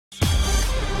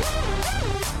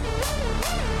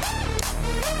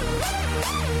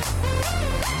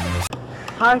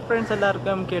Hi friends,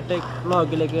 എല്ലാവർക്കും KTech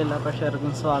വ്ളോഗിലേക്ക് എല്ലാ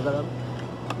പ്രേക്ഷകർക്കും സ്വാഗതം.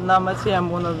 നമ്മൾ ചെയ്യാൻ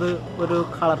പോകുന്നത് ഒരു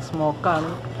കളർ സ്മോക്കാണ്.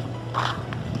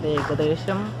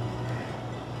 ഏകദേശം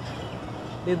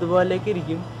ഇതുപോലേക്ക്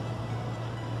ഇരിക്കും.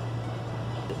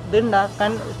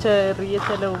 ഇതുണ്ടാക്കാൻ ചെറിയ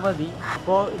ചിലവ് മതി.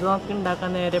 അപ്പോൾ ഇത് നമുക്ക്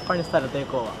ഉണ്ടാക്കാൻ നേരെ പണി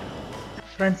സ്ഥലത്തേക്ക് പോവാം.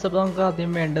 ഫ്രണ്ട്സ്, അപ്പോൾ നമുക്ക്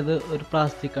ആദ്യം വേണ്ടത് ഒരു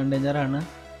പ്ലാസ്റ്റിക് കണ്ടെയ്നറാണ്.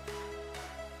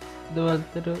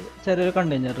 ഇതുപോലത്തെ ഒരു ചെറിയൊരു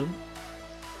കണ്ടെയ്നറും,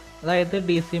 അതായത്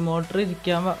DC മോട്ടർ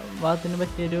ഇരിക്കാൻ ഭാഗത്തിന്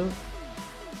പറ്റിയൊരു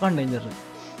കണ്ടെയ്നർ.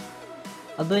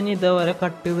 അത് കഴിഞ്ഞ് ഇതേപോലെ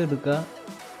കട്ട് ചെയ്തെടുക്കുക,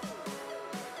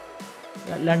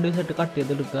 2 പീസായിട്ട് കട്ട്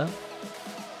ചെയ്തെടുക്കുക.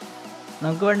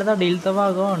 നമുക്ക് വേണ്ടത് അടിയിലത്തെ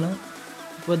ഭാഗമാണ്.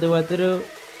 ഇപ്പോൾ ഇതുപോലത്തെ ഒരു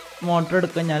മോട്ടർ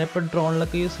എടുക്കുക. ഞാനിപ്പോൾ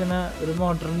ഡ്രോണിലൊക്കെ യൂസ് ചെയ്യുന്ന ഒരു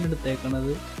മോട്ടറാണ്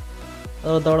എടുത്തേക്കണത്.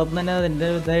 അതോടൊപ്പം തന്നെ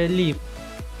അതിൻ്റെ ലീഫ്.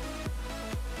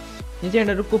 ഇനി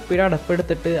ചെയ്യേണ്ട ഒരു കുപ്പിയുടെ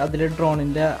അടപ്പെടുത്തിട്ട് അതിൽ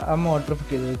ഡ്രോണിൻ്റെ ആ മോട്ടർ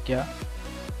ഫിറ്റ് ചെയ്ത് വയ്ക്കുക.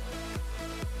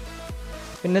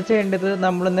 പിന്നെ ചെയ്യേണ്ടത്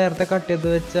നമ്മൾ നേരത്തെ കട്ട് ചെയ്ത്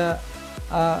വെച്ച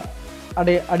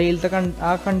അടിയിലത്തെ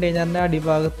ആ കണ്ടെയ്നറിൻ്റെ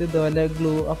അടിഭാഗത്ത് ഇതുപോലെ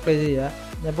ഗ്ലൂ അപ്ലൈ ചെയ്യുക.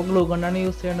 ഞാനിപ്പോൾ ഗ്ലൂ കൊണ്ടാണ്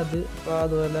യൂസ് ചെയ്യേണ്ടത്, അപ്പോൾ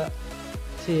അതുപോലെ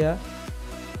ചെയ്യുക.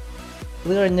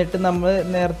 ഇത് കഴിഞ്ഞിട്ട് നമ്മൾ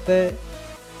നേരത്തെ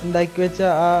ഉണ്ടാക്കി വെച്ച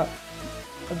ആ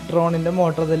ഡ്രോണിൻ്റെ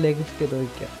മോട്ടർ അതിലേക്ക് ഫിറ്റ് ചെയ്ത്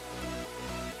വയ്ക്കുക.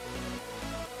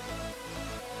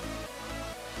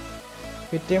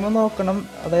 ഫിറ്റ് ചെയ്യുമ്പോൾ നോക്കണം,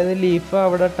 അതായത് ലീഫ്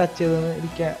അവിടെ ടച്ച് ചെയ്ത്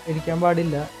ഇരിക്കാൻ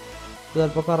പാടില്ല.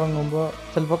 ചിലപ്പോൾ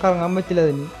കറങ്ങാൻ പറ്റില്ല.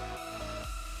 അതിന്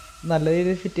നല്ല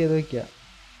രീതിയിൽ ഫിറ്റ് ചെയ്ത് വയ്ക്കുക.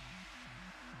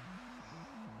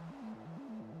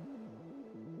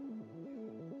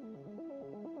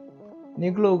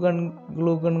 ഇനി ഗ്ലൂ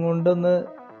ഗൺ കൊണ്ടൊന്ന്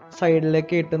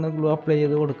സൈഡിലേക്ക് ഇട്ടൊന്ന് ഗ്ലൂ അപ്ലൈ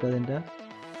ചെയ്ത് കൊടുക്കുക. അതിൻ്റെ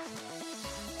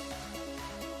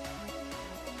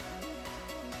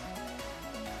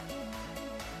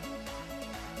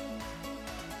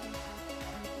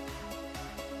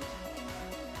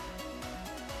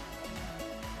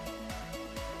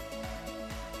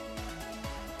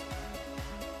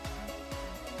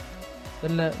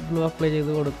എല്ലാ ഗ്ലൂ അപ്ലൈ ചെയ്ത്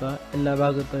കൊടുക്കുക എല്ലാ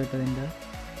ഭാഗത്തായിട്ട്. അതിൻ്റെ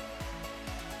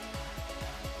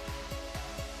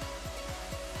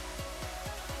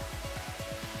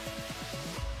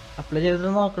അപ്ലൈ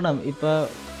ചെയ്തിട്ട് നോക്കണം ഇപ്പോൾ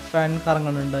ഫാൻ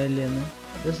കറങ്ങണുണ്ടാവില്ലെന്ന്.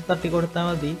 ജസ്റ്റ് തട്ടി കൊടുത്താൽ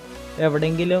മതി.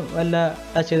 എവിടെയെങ്കിലും വല്ല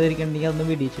ടച്ച് ചെയ്തിരിക്കണമെങ്കിൽ അതൊന്ന്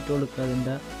വിടിച്ചിട്ട് കൊടുക്കുക.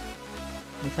 അതിൻ്റെ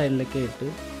സൈഡിലൊക്കെ ആയിട്ട്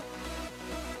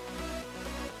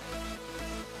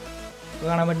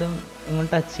കാണാൻ പറ്റും, ഒന്നും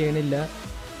ടച്ച് ചെയ്യണില്ല.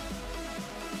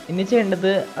 ഇനി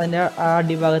ചെയ്യേണ്ടത് അതിൻ്റെ ആ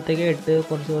അടിഭാഗത്തേക്ക് ഇട്ട്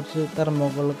കുറച്ച്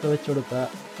തെർമോക്കോളൊക്കെ വെച്ച് കൊടുക്കുക.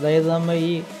 അതായത് നമ്മൾ ഈ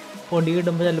പൊടി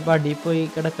ഇടുമ്പോൾ ചിലപ്പോൾ അടിയിൽ പോയി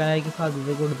കിടക്കാനായിരിക്കും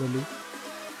സാധ്യത കൂടുതൽ.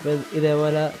 അപ്പോൾ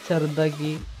ഇതേപോലെ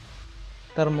ചെറുതാക്കി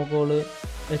തെർമോക്കോള്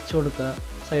വെച്ച് കൊടുക്കുക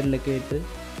സൈഡിലൊക്കെ ആയിട്ട്.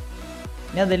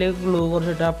 ഇനി അതിലേക്ക് ഗ്ലൂ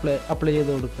കുറച്ചിട്ട് അപ്ലൈ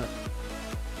ചെയ്ത് കൊടുക്കുക.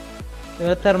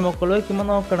 ഇതുപോലെ തെർമോക്കോൾ വയ്ക്കുമ്പോൾ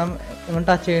നോക്കണം, നമ്മൾ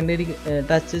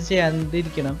ടച്ച്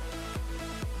ചെയ്യാണ്ടിരിക്കണം.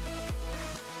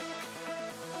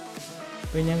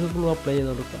 പിന്നെ ഞങ്ങൾക്ക് ഗ്ലൂ അപ്ലൈ ചെയ്ത്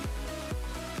കൊടുക്കാം.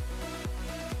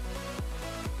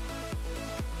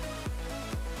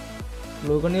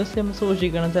 ഗ്ലൂ ഗൺ യൂസ് ചെയ്യുമ്പോൾ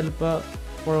സൂക്ഷിക്കണം, ചിലപ്പോൾ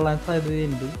പൊള്ളാൻ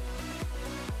സാധ്യതയുണ്ട്.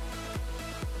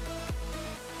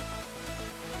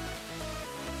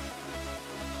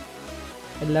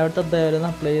 എല്ലായിടത്തും അതേപോലെ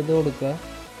അപ്ലൈ ചെയ്ത് കൊടുക്കുക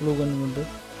ഗ്ലൂ ഗൺ കൊണ്ട്.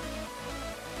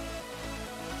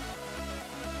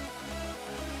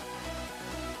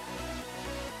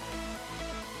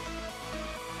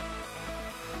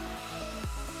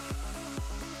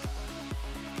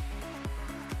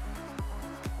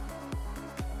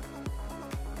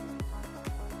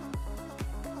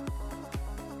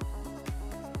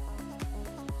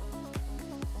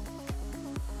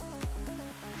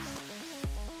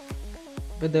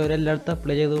 അപ്പോൾ ഇതേപോലെ എല്ലായിടത്തും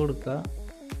അപ്ലൈ ചെയ്ത് കൊടുക്കുക.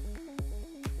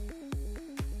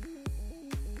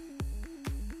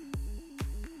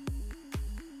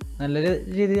 നല്ല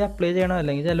രീതിയിൽ അപ്ലൈ ചെയ്യണം,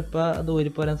 അല്ലെങ്കിൽ ചിലപ്പോൾ അത്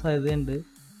ഊരിപ്പോരാൻ സാധ്യതയുണ്ട്.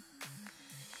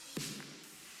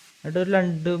 എന്നിട്ട് ഒരു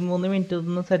 2-3 മിനിറ്റ്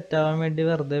ഒന്ന് സെറ്റ് ആവാൻ വേണ്ടി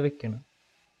വെറുതെ വെക്കണം.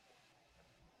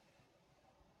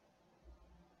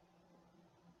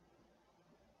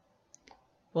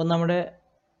 അപ്പോൾ നമ്മുടെ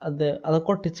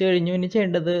അതൊക്കെ ഒട്ടിച്ച് കഴിഞ്ഞു. ഇനി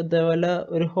ചെയ്യേണ്ടത് ഇതേപോലെ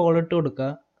ഒരു ഹോൾ ഇട്ട്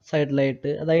കൊടുക്കുക സൈഡിലായിട്ട്.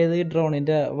 അതായത് ഈ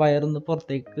ഡ്രോണിൻ്റെ വയറൊന്ന്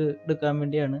പുറത്തേക്ക് എടുക്കാൻ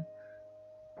വേണ്ടിയാണ്.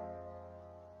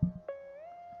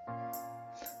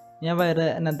 ഞാൻ വയറ്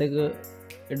അതിനകത്തേക്ക്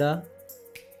ഇടുക,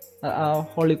 ആ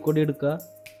ഹോളിൽ കൂടി എടുക്കുക.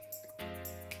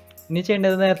 ഇനി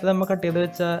ചെയ്യേണ്ടത് നേരത്തെ നമ്മൾ കട്ട് ചെയ്ത്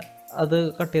വെച്ചാൽ അത്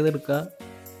കട്ട് ചെയ്തെടുക്കുക.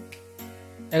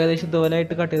 ഏകദേശം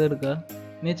ഇതുപോലെയായിട്ട് കട്ട് ചെയ്തെടുക്കുക.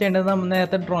 ഇനി ചെയ്യേണ്ടത് നമ്മൾ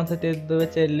നേരത്തെ ഡ്രോൺ സെറ്റ് ചെയ്ത്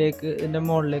വെച്ചതിലേക്ക് ഇതിൻ്റെ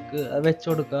മുകളിലേക്ക് അത് വെച്ച്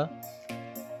കൊടുക്കുക.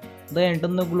 അത്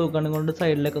കഴിഞ്ഞിട്ടൊന്ന് ഗ്ലൂ ഗൺ കൊണ്ട്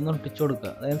സൈഡിലേക്ക് ഒന്ന് ഒട്ടിച്ച് കൊടുക്കുക,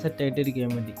 അതായത് സെറ്റായിട്ട്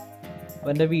ഇരിക്കാൻ വേണ്ടി. അപ്പോൾ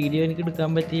എൻ്റെ വീഡിയോ എനിക്ക്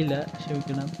എടുക്കാൻ പറ്റിയില്ല,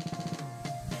 ക്ഷമിക്കണം.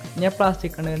 ഞാൻ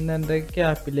പ്ലാസ്റ്റിക് കണ്ടെയ്നറിൻ്റെ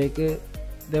ക്യാപ്പിലേക്ക്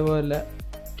ഇതേപോലെ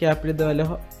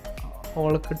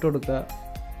ഹോളൊക്കെ ഇട്ട് കൊടുക്കുക.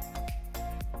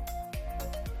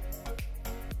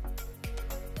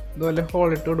 ഇതുപോലെ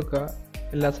ഹോൾ ഇട്ട് കൊടുക്കുക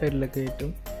എല്ലാ സൈഡിലൊക്കെ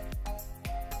ആയിട്ടും.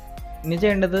 ഇനി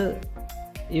ചെയ്യേണ്ടത്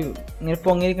ഈ ഇങ്ങനെ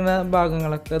പൊങ്ങിയിരിക്കുന്ന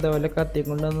ഭാഗങ്ങളൊക്കെ അതേപോലെ കത്തി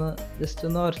കൊണ്ടൊന്ന് ജസ്റ്റ്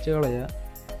ഒന്ന് ഉരച്ച് കളയുക.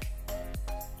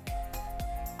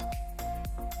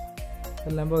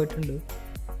 എല്ലാം പോയിട്ടുണ്ട്.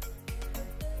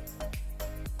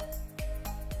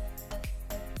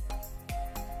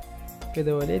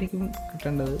 ഇതുപോലെ ആയിരിക്കും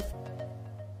കിട്ടേണ്ടത്.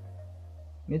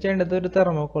 ഇനി ചെയ്യേണ്ടത് ഒരു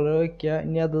തെർമോക്കോൾ വയ്ക്കുക.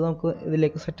 ഇനി അത് നമുക്ക്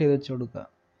ഇതിലേക്ക് സെറ്റ് ചെയ്ത് വെച്ച് കൊടുക്കുക.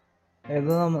 അതായത്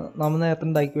നമ്മൾ നേരത്തെ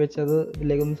ഉണ്ടാക്കി വെച്ചത്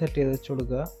ഇതിലേക്കൊന്ന് സെറ്റ് ചെയ്ത് വെച്ച്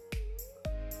കൊടുക്കുക.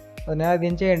 അതിന്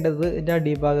ആദ്യം ചെയ്യേണ്ടത് ഇതിൻ്റെ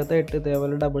അടിഭാഗത്തായിട്ട്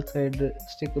ഇതേപോലെ double side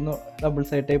stick double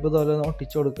side type ഇതുപോലെ ഒന്ന്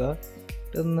ഒട്ടിച്ചു കൊടുക്കുക.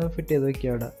 ഇതൊന്ന് ഫിറ്റ് ചെയ്ത്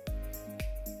വെക്കുക അവിടെ.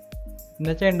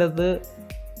 പിന്നെ ചെയ്യേണ്ടത്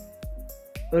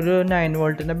ഒരു 9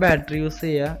 വോൾട്ടിൻ്റെ ബാറ്ററി യൂസ്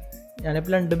ചെയ്യുക.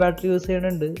 ഞാനിപ്പോൾ 2 ബാറ്ററി യൂസ്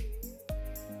ചെയ്യുന്നുണ്ട്.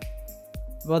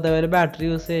 അപ്പോൾ അതേപോലെ ബാറ്ററി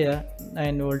യൂസ് ചെയ്യുക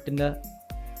 9 വോൾട്ടിൻ്റെ.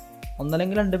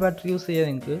 ഒന്നല്ലെങ്കിൽ 2 ബാറ്ററി യൂസ് ചെയ്യുക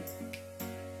നിങ്ങൾക്ക്.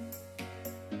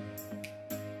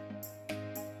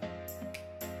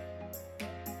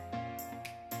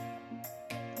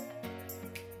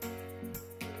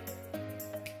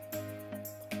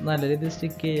 നല്ല രീതിയിൽ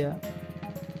സ്റ്റിക്ക് ചെയ്യുക.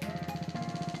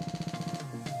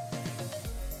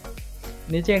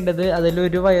 ഇനി ചെയ്യേണ്ടത്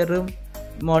അതിലൊരു വയറും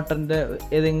മോട്ടറിൻ്റെ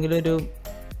ഏതെങ്കിലും ഒരു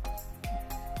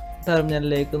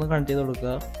ടെർമിനലിലേക്ക് ഒന്ന് കണക്ട് ചെയ്ത്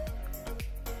കൊടുക്കുക.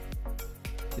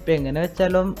 ഇപ്പം എങ്ങനെ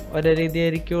വെച്ചാലും ഒരേ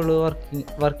രീതിയായിരിക്കുള്ളൂ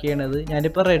വർക്ക് ചെയ്യണത്.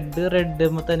 ഞാനിപ്പോൾ റെഡ്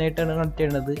തന്നെയായിട്ടാണ് കണക്ട്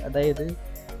ചെയ്യണത്. അതായത്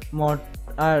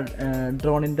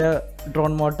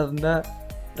ഡ്രോൺ മോട്ടറിൻ്റെ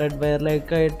റെഡ്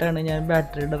വയറിലേക്കായിട്ടാണ് ഞാൻ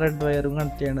ബാറ്ററിയുടെ റെഡ് വയറും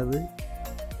കണക്ട് ചെയ്യണത്.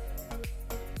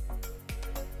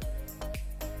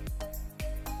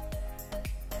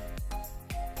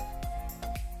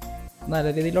 നല്ല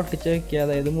രീതിയിൽ ഒട്ടിച്ച് വയ്ക്കുക.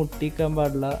 അതായത് മുട്ടിക്കാൻ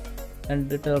പാടില്ല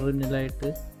 2 ടെർമിനലായിട്ട്.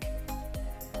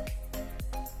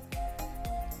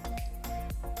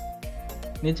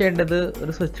 ഇനി ചെയ്യേണ്ടത്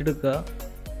ഒരു സ്വിച്ച് എടുക്കുക.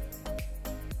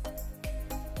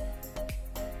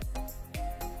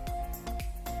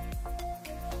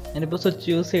 ഞാനിപ്പോൾ സ്വിച്ച്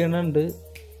യൂസ് ചെയ്യണുണ്ട്.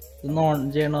 ഇത് ഓൺ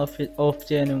ചെയ്യണം ഓഫ്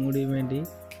ചെയ്യാനും കൂടി വേണ്ടി.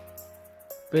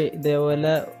 ഇപ്പോൾ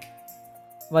ഇതേപോലെ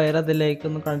വയർ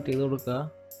അതിലേക്കൊന്ന് കണക്ട് ചെയ്ത് കൊടുക്കുക.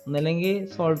 ഒന്നല്ലെങ്കിൽ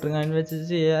സോൾഡറിങ് അയൺ വെച്ച്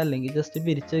ചെയ്യുക, അല്ലെങ്കിൽ ജസ്റ്റ്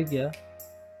പിരിച്ച് വയ്ക്കുക.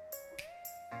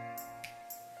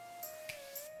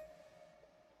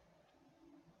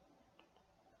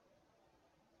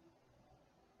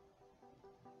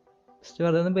 ജസ്റ്റ്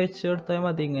വെറുതെ ഒന്ന് പിരിച്ച് കൊടുത്താൽ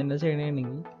മതി ഇങ്ങനെ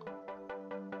ചെയ്യണമെങ്കിൽ.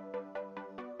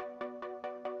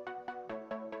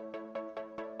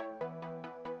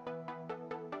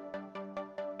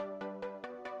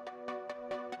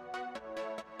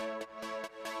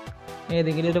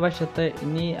 ഏതെങ്കിലും ഒരു വശത്തെ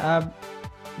ഇനി ആ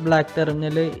ബ്ലാക്ക്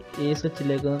ടെർമിനൽ ഈ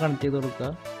സ്വിച്ചിലേക്ക് ഒന്ന് കണക്ട് ചെയ്ത് കൊടുക്കുക.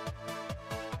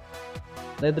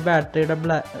 അതായത് ബാറ്ററിയുടെ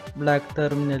ബ്ലാക്ക്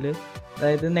ടെർമിനൽ,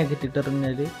 അതായത് നെഗറ്റീവ്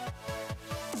ടെർമിനൽ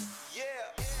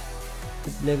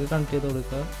സ്വിച്ചിലേക്ക് കണക്ട് ചെയ്ത്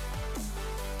കൊടുക്കുക.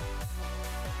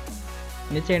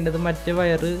 ഇനി ചെയ്യേണ്ടത് മറ്റേ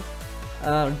വയറ്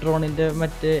ഡ്രോണിൻ്റെ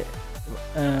മറ്റേ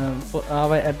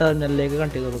ടെർമിനലിലേക്ക്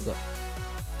കണക്ട് ചെയ്ത് കൊടുക്കുക.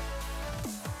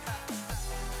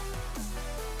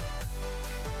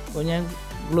 അപ്പോൾ ഞാൻ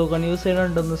ഗ്ലൂ ഗൺ യൂസ്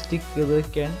ചെയ്യണുണ്ടൊന്ന് സ്റ്റിക്ക് ചെയ്ത്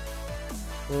വെക്കാൻ.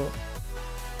 അപ്പോൾ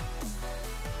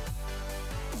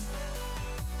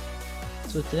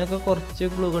സ്വിച്ചിനൊക്കെ കുറച്ച്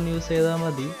ഗ്ലൂ ഗൺ യൂസ് ചെയ്താൽ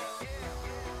മതി.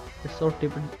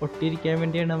 ഒട്ടിയിരിക്കാൻ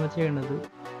വേണ്ടിയാണ് നമ്മൾ ചെയ്യണത്.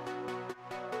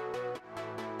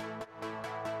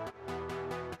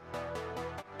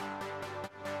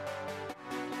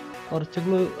 കുറച്ച്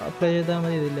ഗ്ലൂ അപ്ലൈ ചെയ്താൽ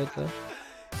മതി ഇതിലൊക്കെ.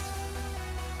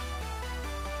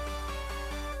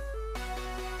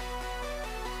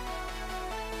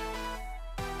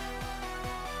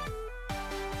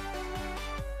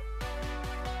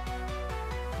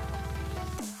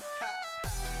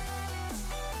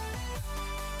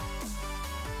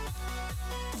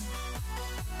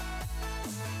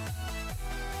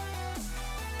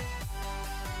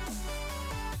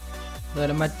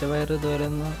 ഇതുപോലെ മറ്റേ വയർ ഇതുപോലെ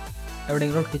ഒന്ന്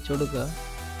എവിടെയെങ്കിലും ഒട്ടിച്ചു കൊടുക്കുക.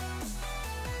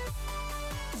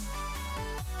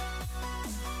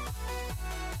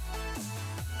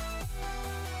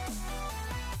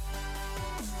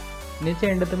 ഇനി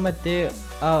ചെയ്യേണ്ടത് മറ്റേ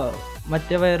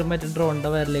വയർ മറ്റേ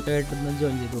ഡ്രോണിൻ്റെ വയറിലേക്കായിട്ടൊന്ന്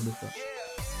ജോയിൻ ചെയ്ത് കൊടുക്കുക.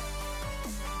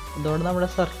 അതുകൊണ്ട്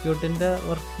നമ്മുടെ സർക്യൂട്ടിൻ്റെ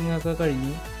വർക്കിംഗ് ഒക്കെ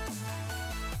കഴിഞ്ഞു.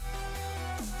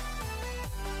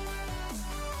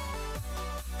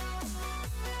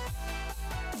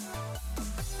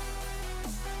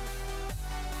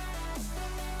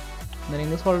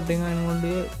 എന്തെങ്കിലും സോൾഡറിങ് അയൺ കൊണ്ട്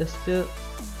ജസ്റ്റ്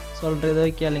സോൾഡർ ചെയ്ത്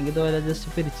വയ്ക്കുക, അല്ലെങ്കിൽ ഇതുപോലെ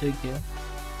ജസ്റ്റ് പിരിച്ച് വയ്ക്കുക.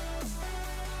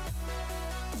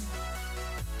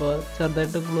 അപ്പോൾ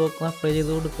ചെറുതായിട്ട് ഗ്ലൂ ഒക്കെ അപ്ലൈ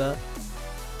ചെയ്ത് കൊടുക്കുക.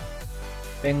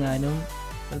 എങ്ങാനും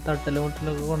ഒരു തട്ടലും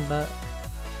മുട്ടലൊക്കെ കൊണ്ട്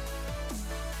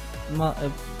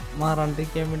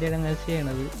മാറാണ്ടിരിക്കാൻ വേണ്ടിയാണ് അങ്ങനെ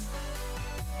ചെയ്യണത്.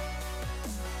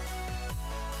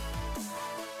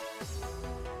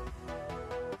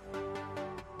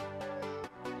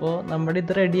 അപ്പോൾ നമ്മുടെ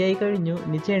ഇത് റെഡിയായി കഴിഞ്ഞു.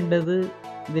 ഇനി ചെയ്യേണ്ടത്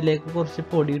ഇതിലേക്ക് കുറച്ച്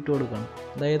പൊടി ഇട്ട് കൊടുക്കണം,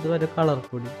 അതായത് ഒരു കളർ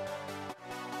പൊടി.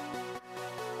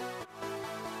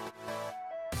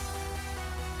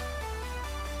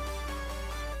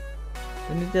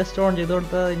 ഇനി ജസ്റ്റ് ഓൺ ചെയ്ത്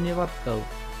കൊടുത്താൽ ഇനി വർക്കാവും.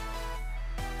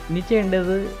 ഇനി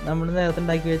ചെയ്യേണ്ടത് നമ്മൾ നേരത്തെ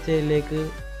ഉണ്ടാക്കി വെച്ചതിലേക്ക്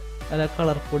അല്ല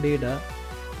കളർ പൊടി ഇടുക.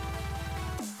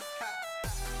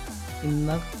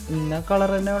 ഇന്ന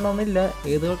കളർ തന്നെ വേണമെന്നില്ല,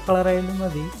 ഏത് കളറായാലും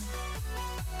മതി.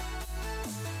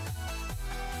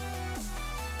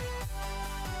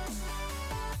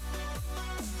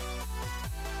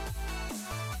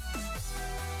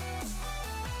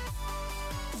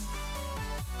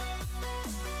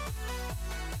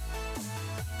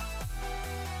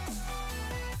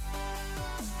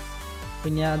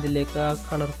 പിന്നെ അതിലേക്ക് ആ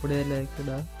കളർ പൊടി അതിലേക്ക്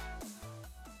ഇടുക.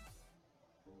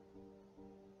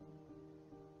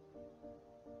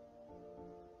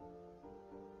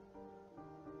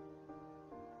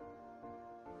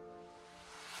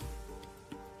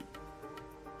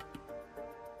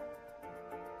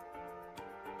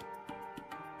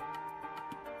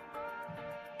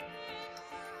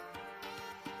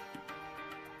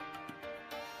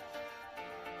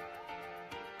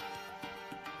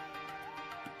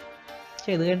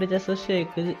 ചെയ്ത് കഴിഞ്ഞിട്ട് ജസ്റ്റ്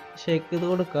ഷേക്ക് ചെയ്ത്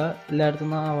കൊടുക്കുക,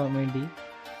 എല്ലായിടത്തും ആവാൻ വേണ്ടി.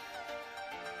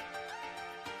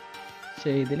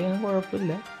 ചെയ്തില്ലെങ്കിൽ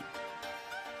കുഴപ്പമില്ല.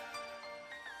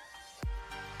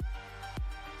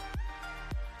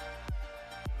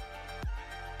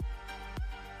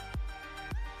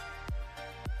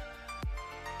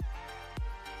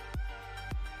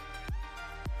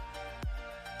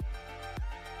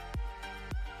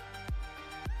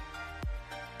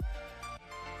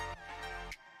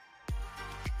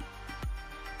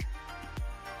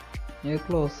 ഇത്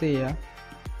ക്ലോസ് ചെയ്യുക.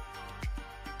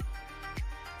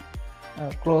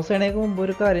 ക്ലോസ് ചെയ്യണേക്ക് മുമ്പ്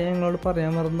ഒരു കാര്യം ഞങ്ങളോട്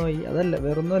പറയാൻ മറന്നുപോയി. അതല്ല,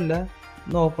 വേറൊന്നുമല്ല,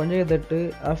 ഒന്ന് ഓപ്പൺ ചെയ്തിട്ട്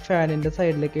ആ ഫാനിൻ്റെ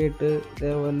സൈഡിലേക്ക് ആയിട്ട്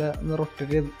ഇതേപോലെ ഒന്ന്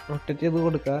റൊട്ടേറ്റ് ചെയ്ത്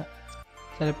കൊടുക്കുക.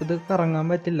 ചിലപ്പോൾ ഇത് കറങ്ങാൻ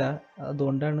പറ്റില്ല,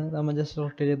 അതുകൊണ്ടാണ് നമ്മൾ ജസ്റ്റ്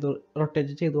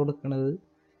റൊട്ടേറ്റ് ചെയ്ത് കൊടുക്കുന്നത്.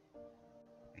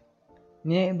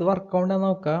 ഇനി ഇത് വർക്കൗണ്ട്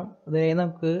നോക്കാം. അതായത്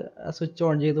നമുക്ക് സ്വിച്ച്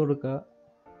ഓൺ ചെയ്ത് കൊടുക്കുക.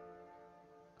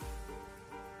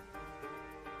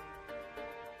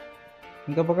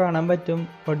 നിങ്ങൾക്കപ്പോൾ കാണാൻ പറ്റും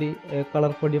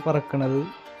കളർ പൊടി പറക്കണത്.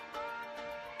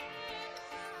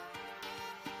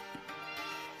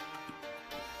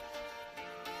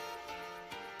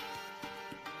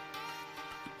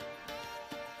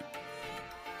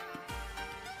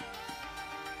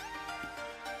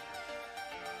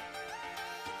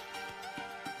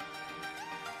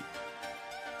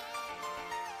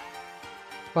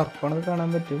 പറക്കണത് കാണാൻ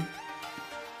പറ്റും.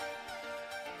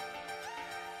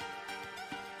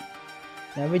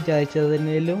 ഞാൻ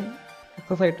വിചാരിച്ചതിനേലും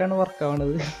എക്സസൈറ്റാണ്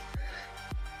വർക്കാവണത്.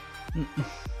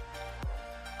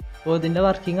 അപ്പോൾ ഇതിൻ്റെ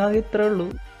വർക്കിംഗ് ആകെ ഇത്രേ ഉള്ളൂ.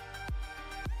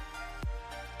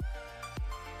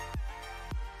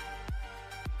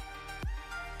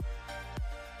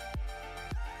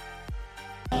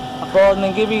 അപ്പോൾ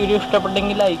നിങ്ങൾക്ക് വീഡിയോ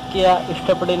ഇഷ്ടപ്പെട്ടെങ്കിൽ ലൈക്ക് ചെയ്യുക,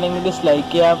 ഇഷ്ടപ്പെട്ടില്ലെങ്കിൽ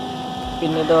ഡിസ്ലൈക്ക് ചെയ്യാം.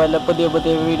 പിന്നെ ഇതുപോലെ പുതിയ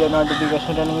വീഡിയോ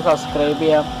നോട്ടിഫിക്കേഷൻ ഉണ്ടെങ്കിൽ സബ്സ്ക്രൈബ്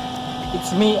ചെയ്യാം.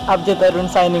 It's me Abhijith Arun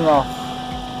signing off.